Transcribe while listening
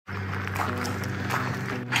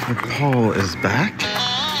Paul is back.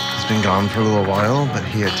 He's been gone for a little while, but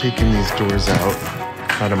he had taken these doors out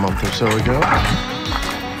about a month or so ago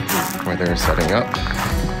where they're setting up.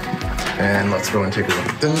 And let's go and take a look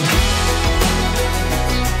at them.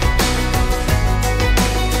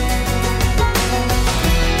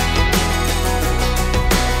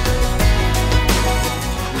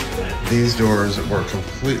 These doors were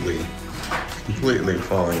completely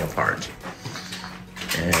falling apart.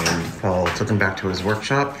 And Paul took them back to his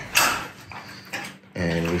workshop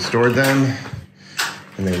and restored them,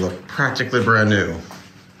 and they look practically brand new.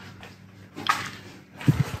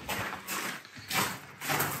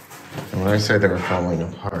 And when I say they were falling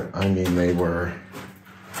apart, I mean they were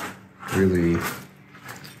really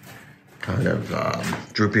kind of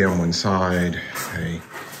droopy on one side.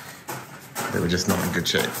 They were just not in good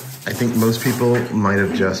shape. I think most people might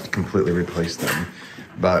have just completely replaced them,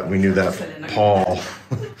 but we knew that Paul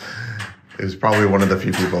is probably one of the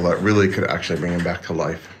few people that really could actually bring them back to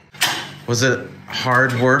life. Was it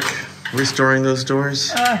hard work restoring those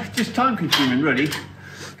doors? Just time consuming, really,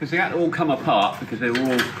 because they had to all come apart because they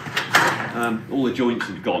were all the joints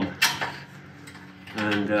had gone,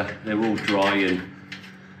 and they were all dry and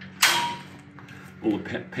all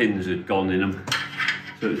the pins had gone in them.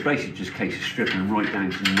 So it was basically just a case of stripping them right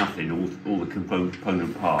down to nothing, all the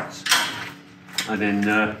component parts. And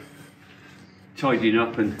then tidying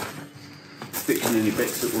up and fixing any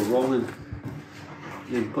bits that were wrong and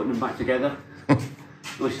then putting them back together.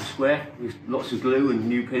 Nice and square, with lots of glue and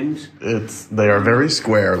new pins. They are very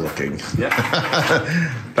square looking. Yeah.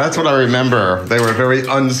 That's what I remember. They were very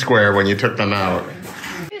unsquare when you took them out.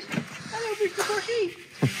 Hello, Mr. Brushy.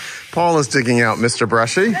 Paul is digging out Mr.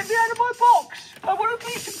 Brushy. Let me out of my box. I want to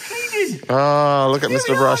do some cleaning. Oh, look at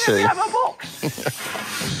Mr. Brushy. Let me out of my box.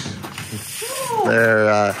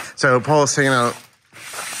 There. So Paul is taking out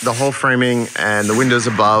the whole framing and the windows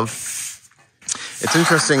above. It's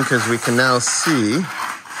interesting because we can now see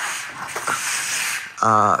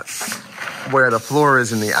where the floor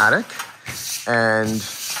is in the attic, and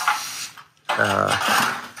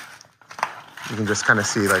you can just kind of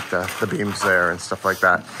see like the beams there and stuff like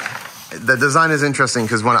that. The design is interesting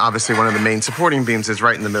because obviously one of the main supporting beams is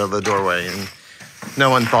right in the middle of the doorway, and no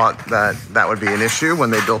one thought that would be an issue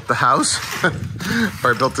when they built the house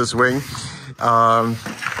or built this wing.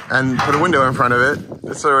 And put a window in front of it.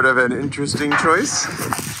 It's sort of an interesting choice.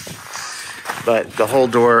 But the whole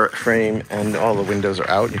door frame and all the windows are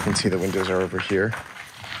out. You can see the windows are over here.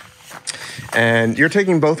 And you're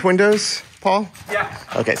taking both windows, Paul? Yeah.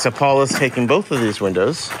 Okay, so Paul is taking both of these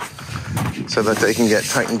windows so that they can get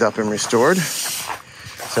tightened up and restored.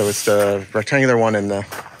 So it's the rectangular one and the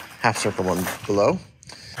half circle one below.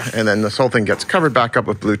 And then this whole thing gets covered back up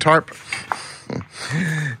with blue tarp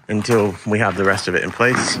until we have the rest of it in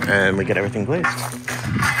place and we get everything glazed.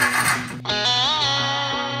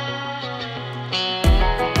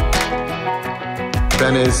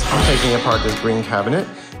 Ben is taking apart this green cabinet.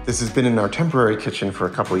 This has been in our temporary kitchen for a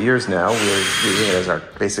couple of years now. We're using it as our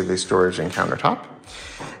basically storage and countertop.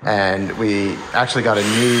 And we actually got a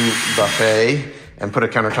new buffet and put a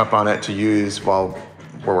countertop on it to use while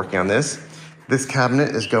we're working on this. This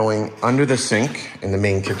cabinet is going under the sink in the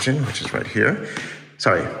main kitchen, which is right here.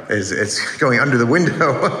 Sorry, it's going under the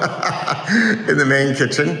window in the main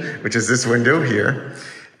kitchen, which is this window here.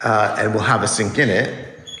 And we'll have a sink in it.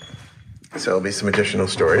 So there'll be some additional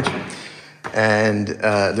storage. And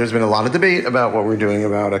there's been a lot of debate about what we're doing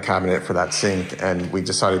about a cabinet for that sink. And we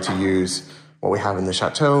decided to use what we have in the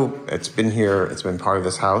Chateau. It's been here, it's been part of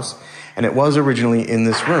this house. And it was originally in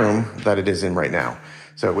this room that it is in right now.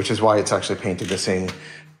 So, which is why it's actually painted the same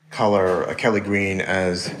color, a Kelly green,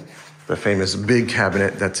 as the famous big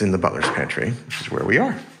cabinet that's in the butler's pantry, which is where we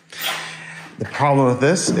are. The problem with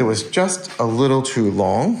this, it was just a little too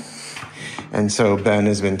long. And so Ben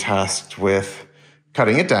has been tasked with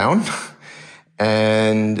cutting it down.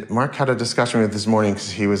 And Mark had a discussion with it this morning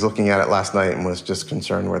because he was looking at it last night and was just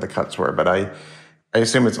concerned where the cuts were. But I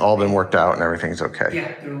assume it's all been worked out and everything's okay.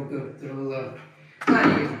 Yeah, they're all good. They're all you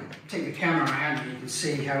can take the camera around and you can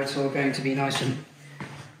see how it's all going to be nice and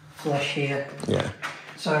flush here. Yeah.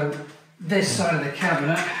 So this side of the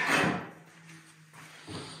cabinet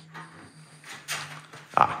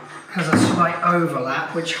has a slight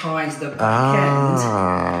overlap which hides the back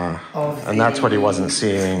end of and that's what he wasn't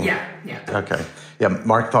seeing. Yeah. Okay. Yeah,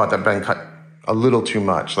 Mark thought that Ben cut a little too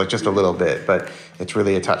much, like just a little bit, but it's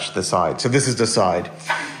really attached to the side. So this is the side.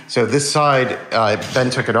 So this side, Ben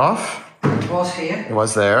took it off. It was here. It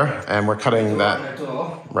was there, and we're cutting that.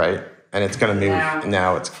 Door. Right, and it's going to move.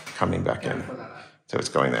 Now it's coming back in. So it's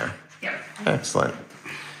going there. Yeah. Excellent.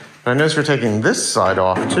 But I notice we're taking this side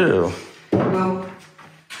off too.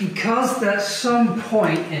 because at some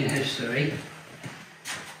point in history,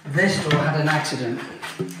 this door had an accident.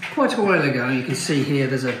 Quite a while ago, you can see here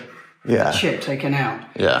there's a chip taken out.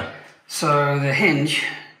 Yeah. So the hinge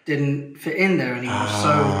didn't fit in there anymore.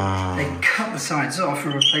 So they cut the sides off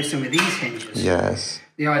and replaced them with these hinges. Yes.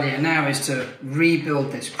 The idea now is to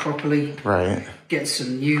rebuild this properly. Right. Get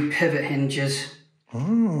some new pivot hinges.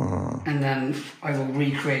 And then I will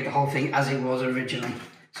recreate the whole thing as it was originally.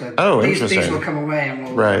 So these will come away and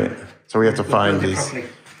we'll... Right. So we have to find these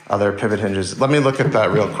other pivot hinges. Let me look at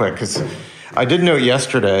that real quick, because I did note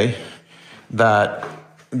yesterday that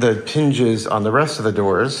the hinges on the rest of the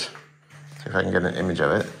doors, see if I can get an image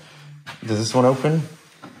of it. Does this one open?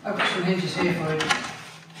 I've got some hinges here for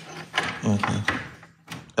you. Okay.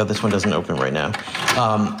 Oh, this one doesn't open right now.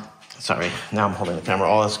 Sorry, now I'm holding the camera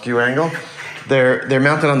all askew angle. They're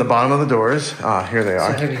mounted on the bottom of the doors. Here they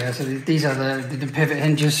are. So here we go. So these are the pivot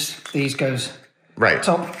hinges. These goes right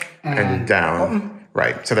top and down. Bottom.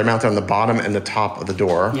 Right. So they're mounted on the bottom and the top of the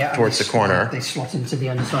door towards the corner. They slot into the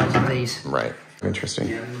undersides of these. Right. Interesting.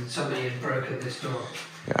 Yeah, and somebody had broken this door.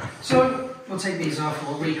 Yeah. So we'll take these off.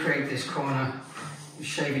 We'll recreate this corner.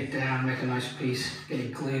 Shave it down. Make a nice piece. Get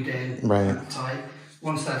it glued in. Right. Tight.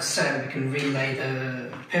 Once that's set, we can relay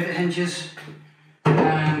the pivot hinges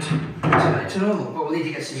and turn it to normal. But we'll need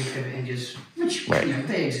to get some new pivot hinges, which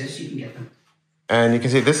they exist. You can get them. And you can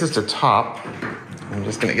see this is the top. I'm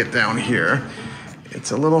just going to get down here. It's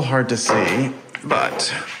a little hard to see,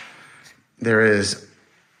 but there is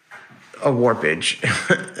a warpage,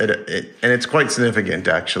 and it's quite significant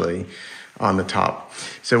actually on the top.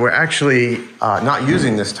 So we're actually not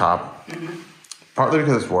using this top, partly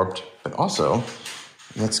because it's warped, but also,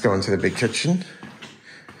 let's go into the big kitchen,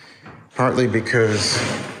 partly because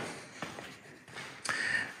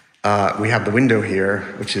we have the window here,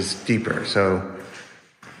 which is deeper. So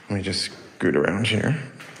let me just scoot around here.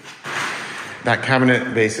 That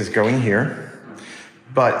cabinet base is going here,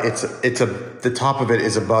 but the top of it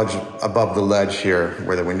is above the ledge here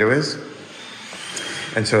where the window is.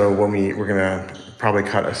 And so when we're gonna probably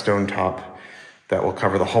cut a stone top that will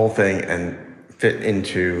cover the whole thing and fit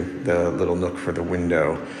into the little nook for the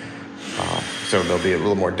window. So there'll be a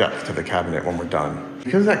little more depth to the cabinet when we're done.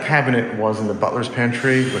 Because that cabinet was in the butler's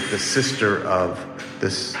pantry with the sister of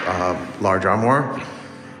this large armoire,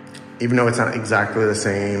 even though it's not exactly the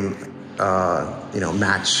same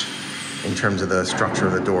match in terms of the structure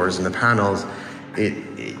of the doors and the panels,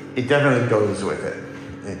 it definitely goes with it.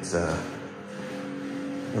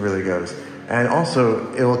 It really goes. And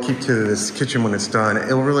also, it will keep to this kitchen when it's done.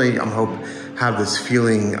 It'll really, I hope, have this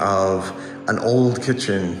feeling of an old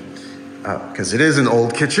kitchen, because it is an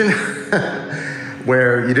old kitchen,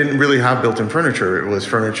 where you didn't really have built-in furniture.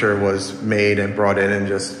 Furniture was made and brought in and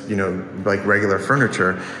just, like regular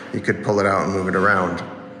furniture, you could pull it out and move it around.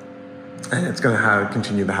 And it's going to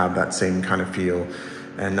continue to have that same kind of feel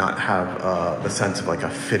and not have the sense of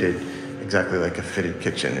exactly like a fitted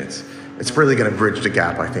kitchen. It's really going to bridge the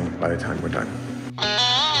gap, I think, by the time we're done.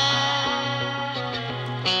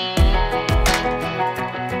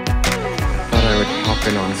 Thought I would hop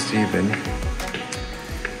in on Steven,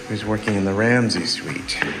 who's working in the Ramsey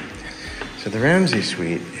suite. So the Ramsey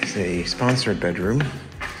suite is a sponsored bedroom,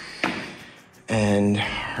 and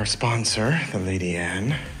our sponsor, the Lady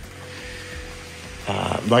Anne,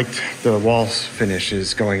 liked the wall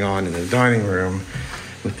finishes going on in the dining room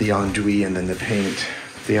with the enduit and then the paint.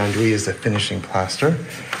 The enduit is the finishing plaster.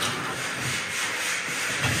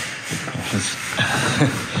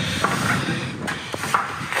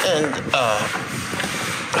 And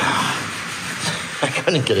I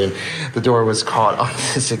couldn't get in. The door was caught on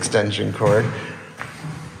this extension cord.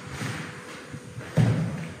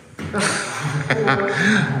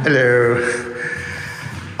 Hello.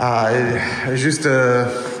 Juste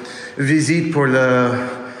visite pour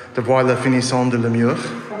de voir le finissant de le mur.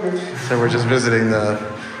 So we're just visiting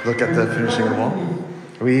look at the finishing of the wall.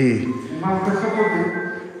 Oui.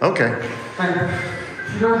 Okay.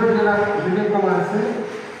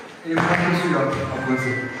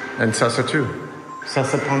 And ça c'est tout. Ça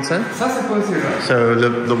c'est pensé? Ça c'est pensé, ouais. So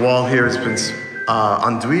the wall here has been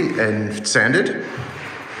enduit and sanded.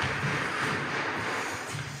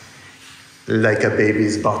 Like a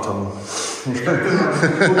baby's bottom. Oui,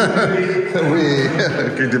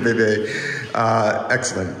 cul de bébé.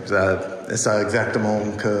 Excellent. C'est ça exactement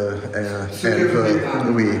que elle veut.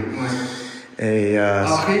 Oui. Et,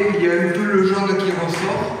 après, il y a un peu le jaune qui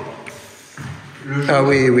ressort. Le jaune. Ah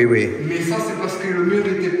oui. Mais ça, c'est parce que le mur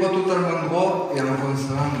n'était pas totalement droit et en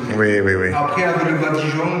pensant. Oui. Après, avec le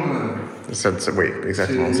badigeon. Oui,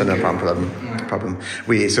 exactement. C'est un problème. problem.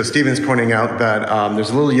 So Stephen's pointing out that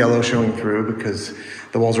there's a little yellow showing through because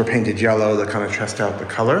the walls were painted yellow that kind of tressed out the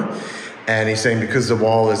color. And he's saying because the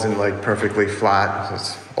wall isn't like perfectly flat, so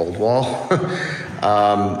it's old wall,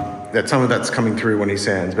 that some of that's coming through when he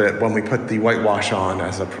sands. But when we put the whitewash on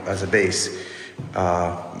as a base,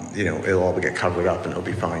 you know, it'll all get covered up and it'll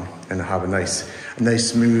be fine. And it'll have a nice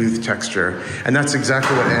smooth texture. And that's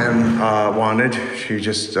exactly what Anne wanted. She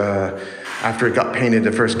just, after it got painted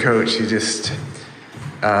the first coat, she just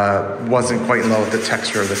wasn't quite in love with the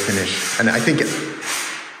texture of the finish. And I think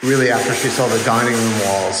really after she saw the dining room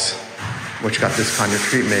walls, which got this kind of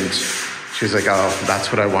treatment, she was like, oh, that's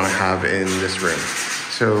what I want to have in this room.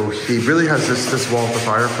 So he really has this wall of the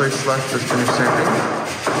fireplace left, this finished sanding.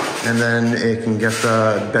 And then it can get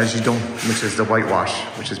the beige bouton, which is the whitewash,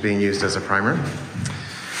 which is being used as a primer.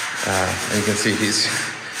 And you can see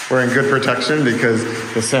we're in good protection because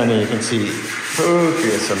the sanding, you can see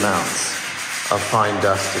copious amounts of fine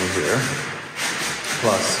dust in here.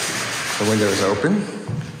 Plus, the window is open.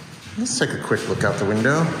 Let's take a quick look out the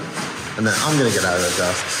window. And then I'm gonna get out of the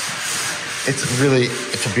dust. It's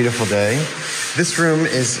a beautiful day. This room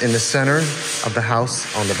is in the center of the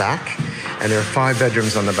house on the back. And there are 5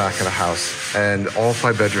 bedrooms on the back of the house. And all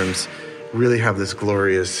 5 bedrooms really have this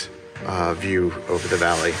glorious view over the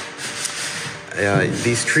valley.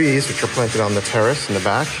 These trees, which are planted on the terrace in the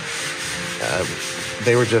back,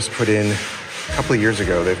 they were just put in a couple of years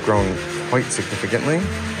ago. They've grown quite significantly.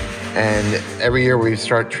 And every year we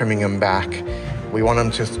start trimming them back. We want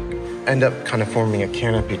them to end up kind of forming a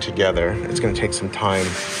canopy together. It's going to take some time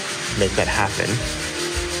to make that happen.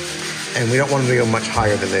 And we don't want them to go much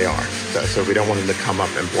higher than they are. So we don't want them to come up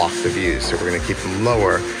and block the views. So we're going to keep them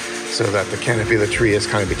lower so that the canopy of the tree is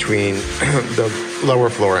kind of between the lower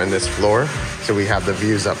floor and this floor. So we have the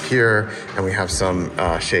views up here and we have some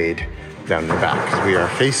shade down in the back. We are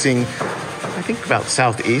facing, I think, about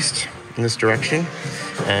southeast in this direction.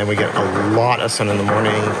 And we get a lot of sun in the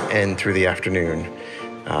morning and through the afternoon.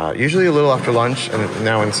 Usually a little after lunch, and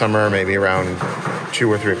now in summer, maybe around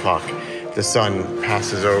 2 or 3 o'clock, the sun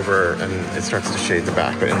passes over and it starts to shade the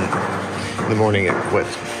back. But in the morning, it was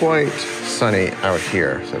quite sunny out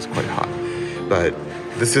here, so it's quite hot. But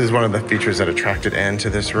this is one of the features that attracted Anne to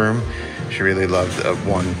this room. She really loved,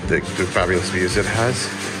 the fabulous views it has.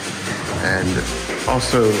 And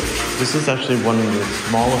also, this is actually one of the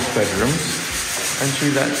smallest bedrooms. And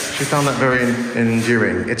she found that very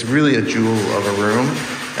endearing. It's really a jewel of a room.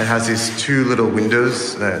 It has these 2 little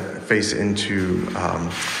windows that face into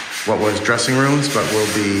what was dressing rooms, but will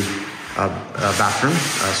be a bathroom,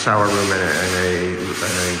 a shower room, and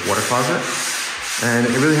a water closet. And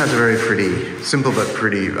it really has a very pretty, simple but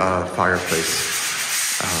pretty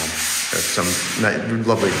fireplace. There's some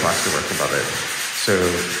lovely plasterwork above it. So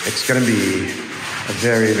it's going to be a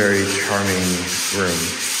very, very charming room.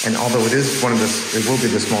 And although it will be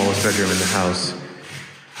the smallest bedroom in the house,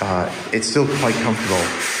 it's still quite comfortable.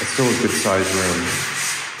 It's still a good sized room.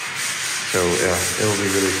 So it'll be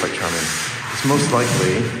really quite charming. It's most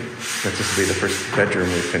likely that this will be the first bedroom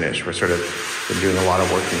we finish. We're sort of been doing a lot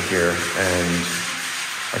of work in here, and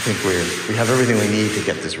I think we have everything we need to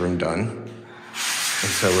get this room done.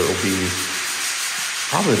 And so it will be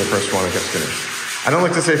probably the first one that gets finished. I don't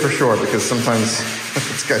like to say for sure because sometimes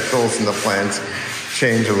schedules and the plans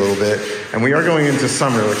change a little bit. And we are going into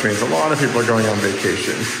summer, which means a lot of people are going on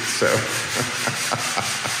vacation. So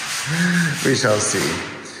we shall see.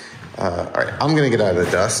 All right, I'm gonna get out of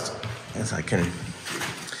the dust as I can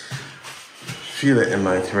feel it in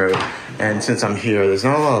my throat. And since I'm here, there's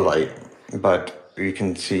not a lot of light, but you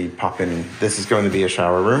can see popping. This is going to be a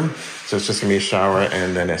shower room. So it's just gonna be a shower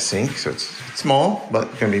and then a sink. So it's small,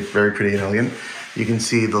 but gonna be very pretty and elegant. You can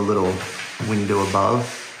see the little window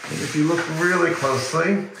above. And if you look really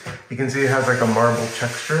closely, you can see it has like a marble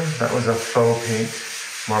texture. That was a faux paint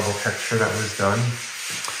marble texture that was done.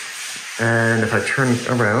 And if I turn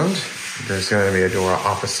around, there's going to be a door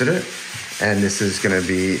opposite it. And this is going to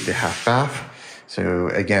be the half bath. So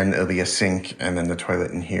again, it'll be a sink and then the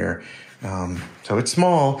toilet in here. So it's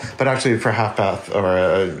small, but actually for a half bath or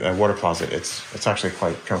a water closet, it's actually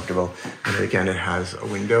quite comfortable. And again, it has a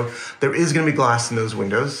window. There is going to be glass in those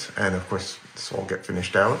windows. And of course, this will all get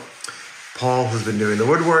finished out. Paul, who's been doing the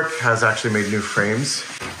woodwork, has actually made new frames.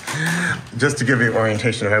 Just to give you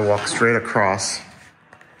orientation, if I walk straight across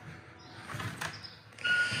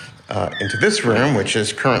into this room, which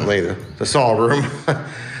is currently the saw room,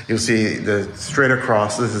 you'll see straight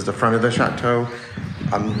across, this is the front of the Chateau.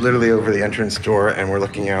 I'm literally over the entrance door and we're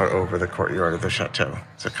looking out over the courtyard of the Chateau.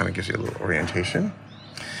 So it kind of gives you a little orientation.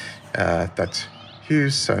 That's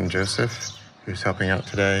Hugh's son, Joseph, who's helping out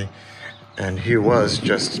today. And Hugh was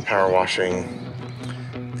just power washing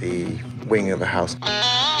the wing of the house.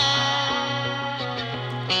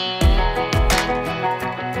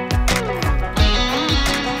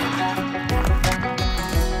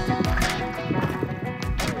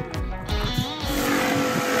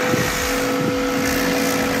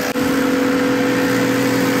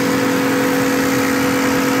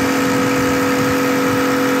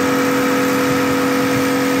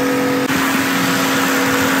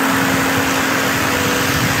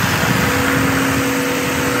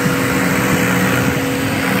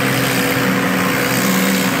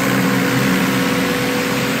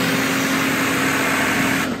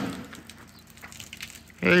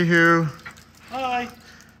 Hey, Hugh. Hi.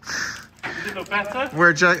 Does it look better?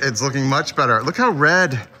 It's looking much better. Look how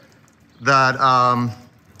red that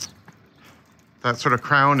that sort of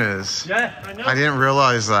crown is. Yeah, I know. I didn't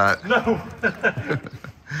realize that. No.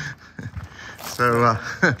 So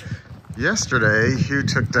yesterday, Hugh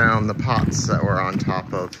took down the pots that were on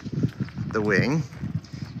top of the wing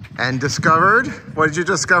and discovered, what did you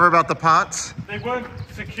discover about the pots? They weren't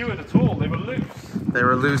secured at all. They were loose. They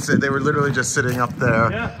were loose. They were literally just sitting up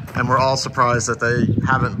there. Yeah. And we're all surprised that they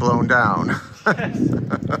haven't blown down. Yes.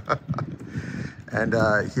 And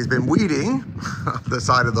he's been weeding the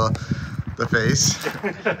side of the face.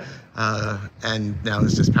 And now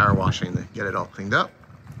he's just power washing to get it all cleaned up.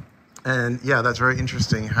 And yeah, that's very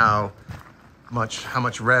interesting how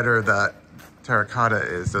much redder that terracotta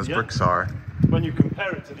is, those bricks are. When you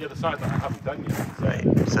compare it to the other side that I haven't done yet. So.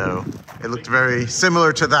 Right, so it looked very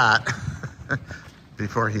similar to that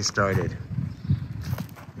before he started.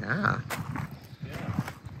 Yeah.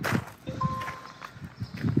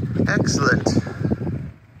 Excellent.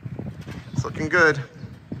 It's looking good.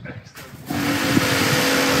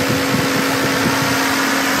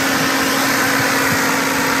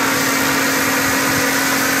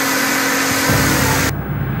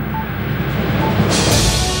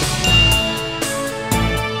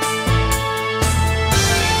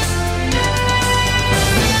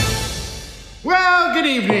 Good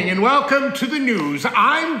evening and welcome to the news.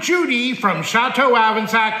 I'm Judy from Château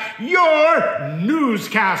Avensac, your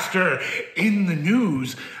newscaster. In the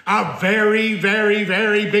news, a very, very,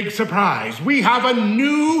 very big surprise. We have a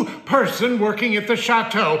new person working at the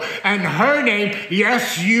Chateau, and her name,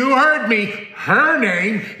 yes, you heard me, her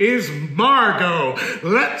name is Margot.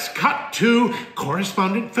 Let's cut to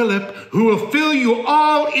correspondent Philip, who will fill you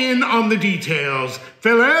all in on the details.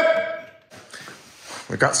 Philip?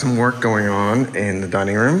 We've got some work going on in the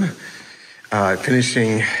dining room,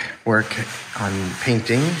 finishing work on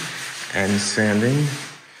painting and sanding.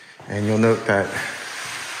 And you'll note that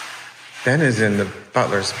Ben is in the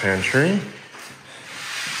butler's pantry.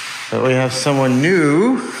 But we have someone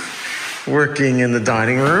new working in the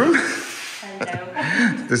dining room.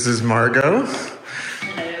 Hello. This is Margot. Hello,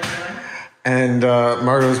 everyone. And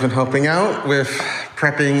Margot's been helping out with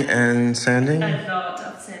prepping and sanding. A lot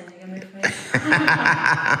of sanding in my face.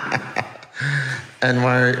 And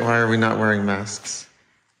why are we not wearing masks?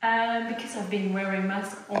 Because I've been wearing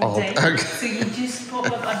masks all day. Okay. So you just pop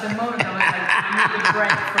up at the moment. I was like, I need a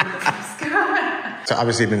break from the mask. So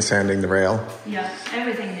obviously you've been sanding the rail. Yeah,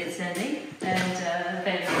 everything needs sanding. And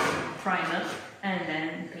then primer. And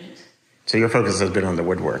then paint. So your focus has been on the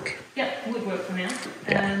woodwork. Yeah, woodwork for now.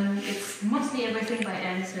 Yeah. It's mostly everything by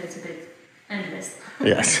hand, so it's a bit endless.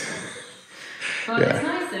 Yes. But Yeah. it's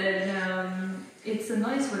nice that it's a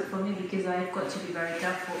nice work for me because I've got to be very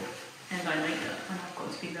careful, and I like that, and I've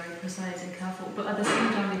got to be very precise and careful. But at the same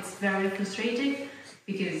time, it's very frustrating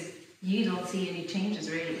because you don't see any changes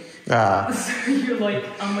really. So you're like,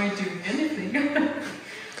 am I doing anything?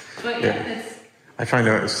 But yeah, I find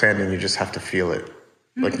out with sanding, you just have to feel it.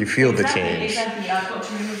 Like you feel the change. Exactly. I've got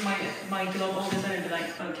to remove my glove all the time and be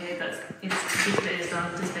like, okay, this bit is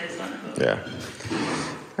done, this bit is done. Yeah.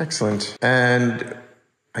 Excellent. And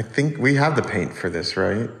I think we have the paint for this,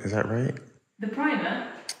 right? Is that right? The primer?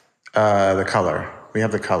 The color. We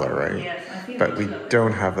have the color, right? Yes, I think but we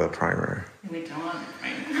don't have the primer. We don't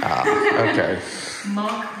have the primer. Okay.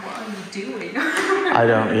 Mark, what are you doing? I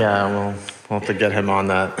don't, we'll have to get him on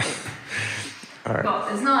that. All right.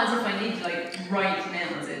 But it's not as if I need like right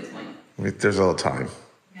now, as it's like. There's a little time.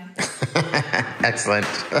 Yeah. Excellent.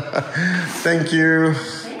 Thank you.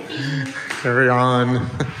 Thank you. Carry on.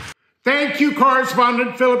 Thank you,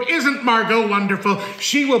 correspondent Philip. Isn't Margot wonderful?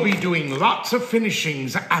 She will be doing lots of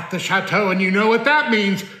finishings at the Chateau, and you know what that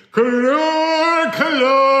means. Color,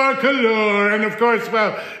 color, color. And of course,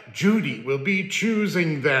 well, Judy will be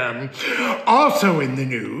choosing them. Also in the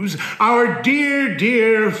news, our dear,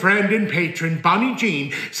 dear friend and patron, Bonnie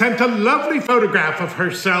Jean, sent a lovely photograph of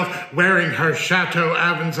herself wearing her Château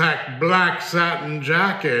Avensac black satin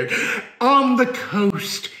jacket on the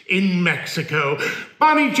coast in Mexico.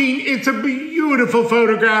 Bonnie Jean, it's a beautiful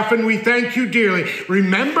photograph and we thank you dearly.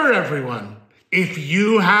 Remember, everyone, if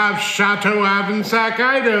you have Chateau Avensac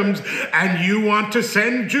items and you want to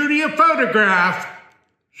send Judy a photograph,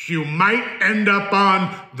 you might end up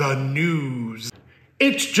on the news.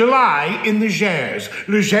 It's July in the Gers.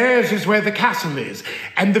 Le Gers is where the castle is,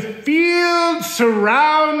 and the fields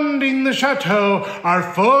surrounding the chateau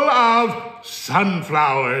are full of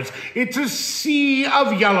sunflowers. It's a sea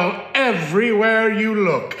of yellow everywhere you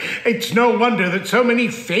look. It's no wonder that so many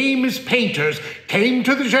famous painters came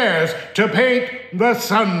to the Gers to paint the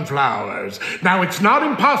sunflowers. Now, it's not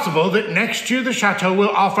impossible that next year the chateau will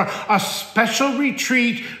offer a special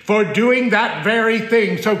retreat for doing that very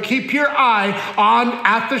thing. So keep your eye on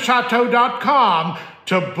atthechateau.com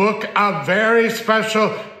to book a very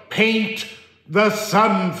special Paint the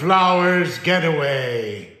Sunflowers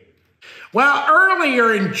getaway. Well,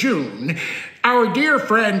 earlier in June, our dear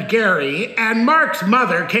friend Gary and Mark's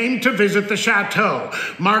mother came to visit the chateau.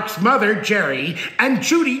 Mark's mother, Jerry, and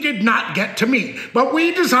Judy did not get to meet, but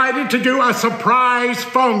we decided to do a surprise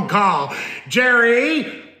phone call.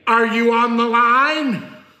 Jerry, are you on the line?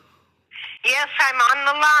 Yes, I'm on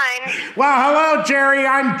the line. Well, hello, Jerry.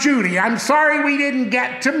 I'm Judy. I'm sorry we didn't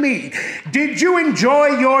get to meet. Did you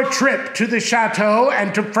enjoy your trip to the chateau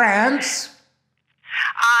and to France?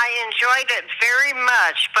 I enjoyed it very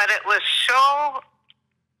much, but it was so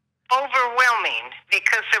overwhelming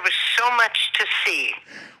because there was so much to see.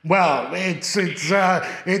 Well, it's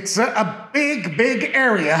a big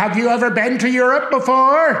area. Have you ever been to Europe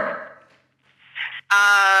before?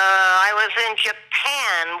 I was in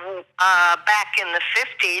Japan back in the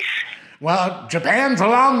 50s. Well, Japan's a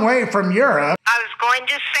long way from Europe. I was going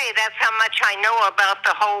to say that's how much I know about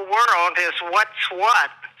the whole world is what's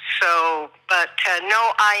what. So, but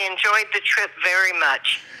no, I enjoyed the trip very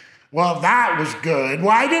much. Well, that was good.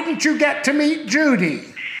 Why didn't you get to meet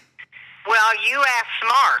Judy? Well, you asked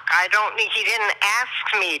Mark. He didn't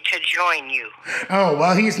ask me to join you. Oh,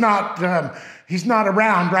 well, he's not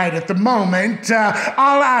around right at the moment.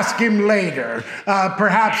 I'll ask him later.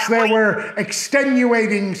 Perhaps there were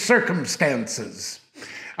extenuating circumstances.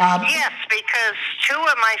 Yes, because two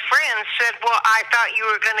of my friends said, well, I thought you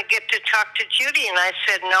were going to get to talk to Judy. And I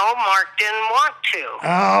said, no, Mark didn't want to.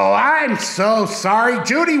 Oh, I'm so sorry.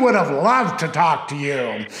 Judy would have loved to talk to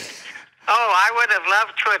you. Oh, I would have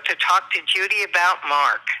loved to talk to Judy about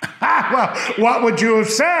Mark. Well, what would you have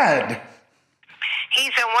said?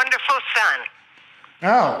 He's a wonderful son.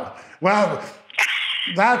 Oh, well,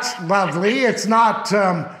 that's lovely. It's not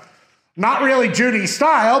really Judy's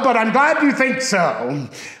style, but I'm glad you think so.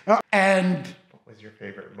 And what was your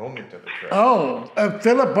favorite moment of the trip? Oh,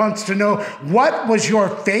 Philip wants to know, what was your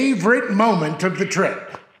favorite moment of the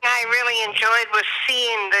trip? I really enjoyed was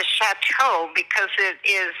seeing the chateau because it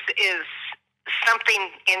is something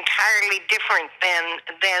entirely different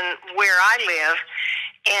than where I live,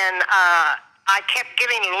 and I kept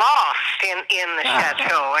getting lost in the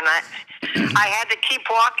chateau, and I had to keep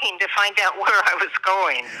walking to find out where I was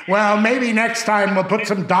going. Well, maybe next time we'll put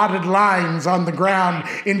some dotted lines on the ground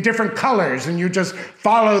in different colors, and you just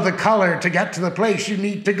follow the color to get to the place you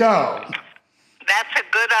need to go. That's a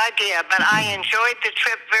good idea, but I enjoyed the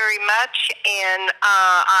trip very much, and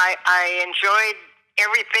I enjoyed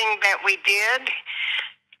everything that we did,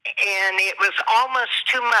 and it was almost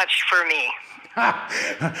too much for me.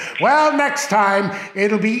 Well, next time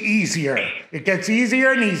it'll be easier. It gets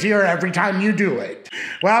easier and easier every time you do it.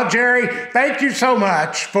 Well, Jerry, thank you so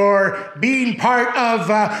much for being part of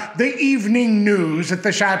the evening news at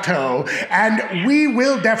the chateau, and we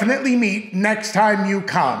will definitely meet next time you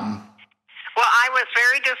come. Well, I was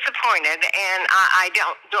very disappointed, and I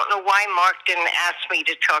don't know why Mark didn't ask me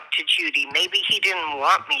to talk to Judy. Maybe he didn't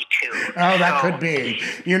want me to. Oh, that could be.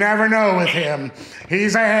 You never know with him.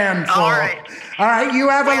 He's a handful. All right. All right, you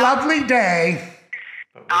have a lovely day.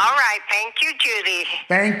 All right, thank you, Judy.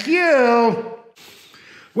 Thank you.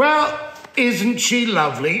 Well, isn't she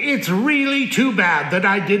lovely? It's really too bad that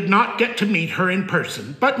I did not get to meet her in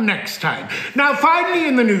person, but next time. Now, finally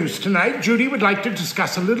in the news tonight, Judy would like to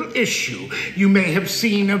discuss a little issue. You may have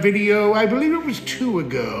seen a video, I believe it was 2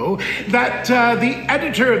 ago, that the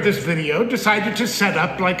editor of this video decided to set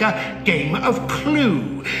up like a game of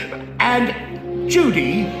Clue. And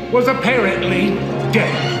Judy was apparently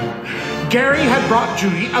dead. Gary had brought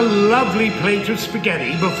Judy a lovely plate of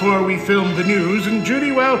spaghetti before we filmed the news, and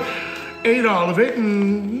Judy, well, ate all of it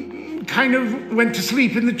and kind of went to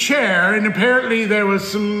sleep in the chair, and apparently there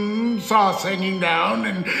was some sauce hanging down,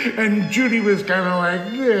 and Judy was kind of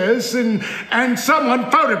like this, and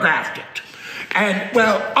someone photographed it. And,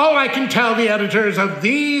 well, all I can tell the editors of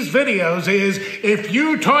these videos is, if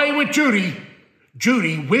you toy with Judy,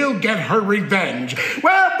 Judy will get her revenge.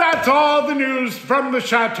 Well, that's all the news from the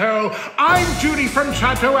Chateau. I'm Judy from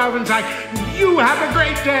Château Avensac. You have a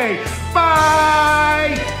great day.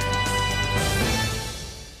 Bye!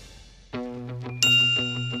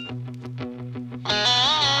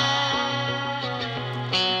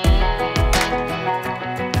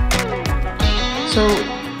 So,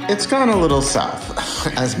 it's gone a little south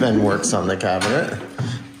as Ben works on the cabinet,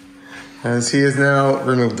 as he has now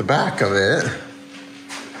removed the back of it.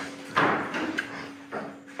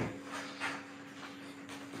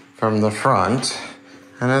 From the front,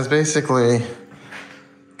 and has basically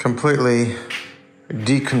completely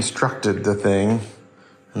deconstructed the thing.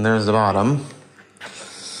 And there's the bottom.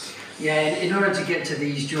 Yeah, in order to get to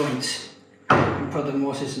these joints and put the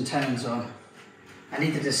mortise and tenons on, I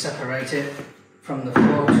needed to separate it from the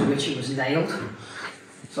floor to which it was nailed.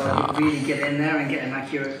 So I could really get in there and get an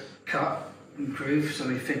accurate cut and groove so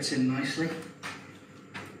it fits in nicely.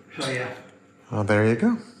 So yeah. Well, there you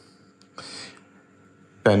go.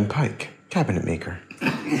 Ben Pike, cabinet maker.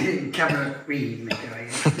 Cabinet maker, I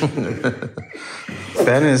guess.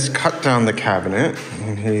 Ben has cut down the cabinet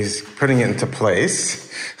and he's putting it into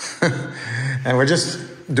place. And we're just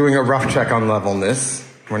doing a rough check on levelness.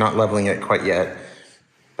 We're not leveling it quite yet,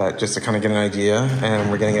 but just to kind of get an idea,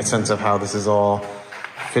 and we're getting a sense of how this is all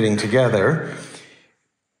fitting together.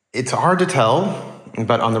 It's hard to tell,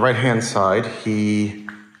 but on the right-hand side,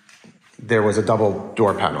 there was a double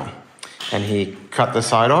door panel. And he cut the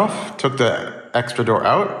side off, took the extra door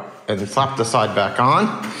out, and slapped the side back on.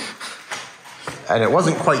 And it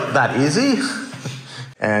wasn't quite that easy.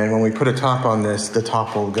 And when we put a top on this, the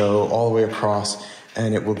top will go all the way across,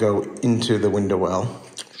 and it will go into the window well,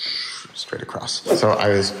 straight across. So I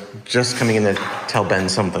was just coming in to tell Ben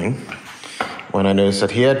something when I noticed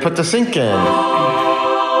that he had put the sink in.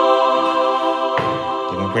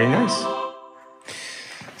 Looking pretty nice.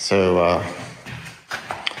 So,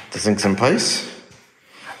 the sink's in place.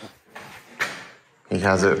 He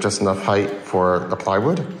has it just enough height for the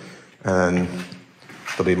plywood, and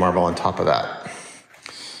there'll be marble on top of that.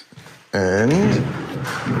 And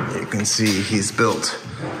you can see he's built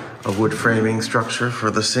a wood framing structure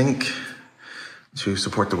for the sink to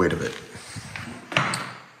support the weight of it.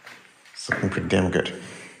 It's looking pretty damn good.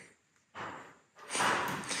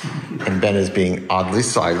 And Ben is being oddly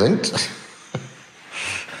silent.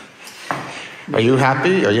 Are you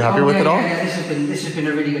happy? Are you happy with it all? Yeah, this has been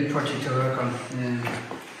a really good project to work on. And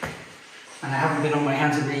I haven't been on my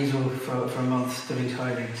hands and knees for a month doing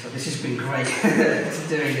tiling, so this has been great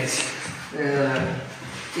doing this.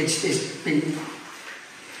 It's been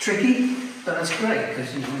tricky, but that's great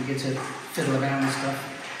because you get to fiddle around and stuff.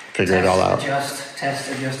 Figure it all out.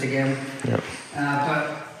 Adjust again. Yep.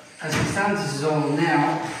 But as it stands, this is all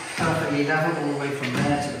now perfectly level all the way from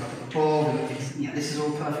there to the top of the ball. This is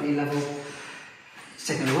all perfectly level. It's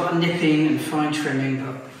taken a lot of nipping and fine trimming,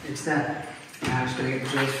 but it's there. Now I'm just going to get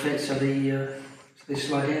the joints fit so they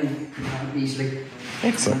slide in easily.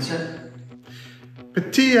 Excellent. That's it.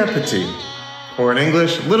 Petit à petit, or in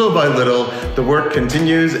English, little by little, the work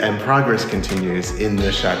continues and progress continues in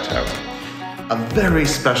the Chateau. A very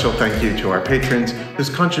special thank you to our patrons whose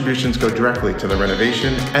contributions go directly to the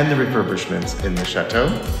renovation and the refurbishments in the Chateau.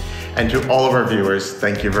 And to all of our viewers,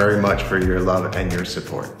 thank you very much for your love and your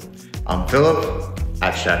support. I'm Philip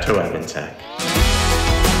at Château Avensac.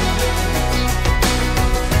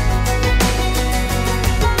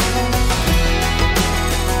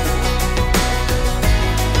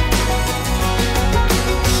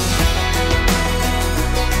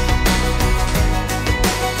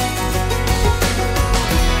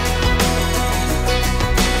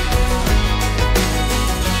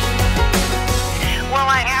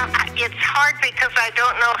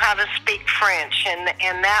 French,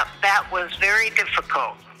 and that was very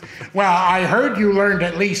difficult. Well, I heard you learned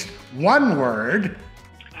at least one word.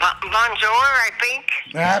 Bonjour, I think.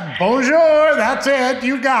 Bonjour, that's it.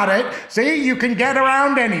 You got it. See, you can get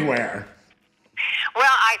around anywhere. Well,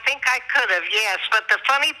 I think I could have, yes. But the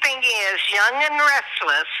funny thing is, Young and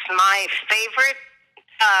Restless, my favorite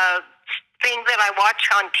thing that I watch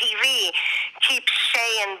on TV, keeps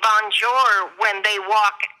saying bonjour when they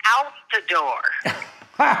walk out the door.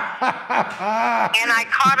 And I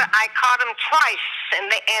caught them twice,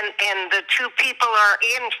 and the two people are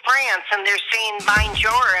in France, and they're saying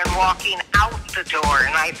bonjour and walking out the door,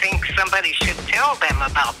 and I think somebody should tell them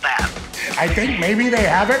about that. I think maybe they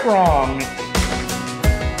have it wrong.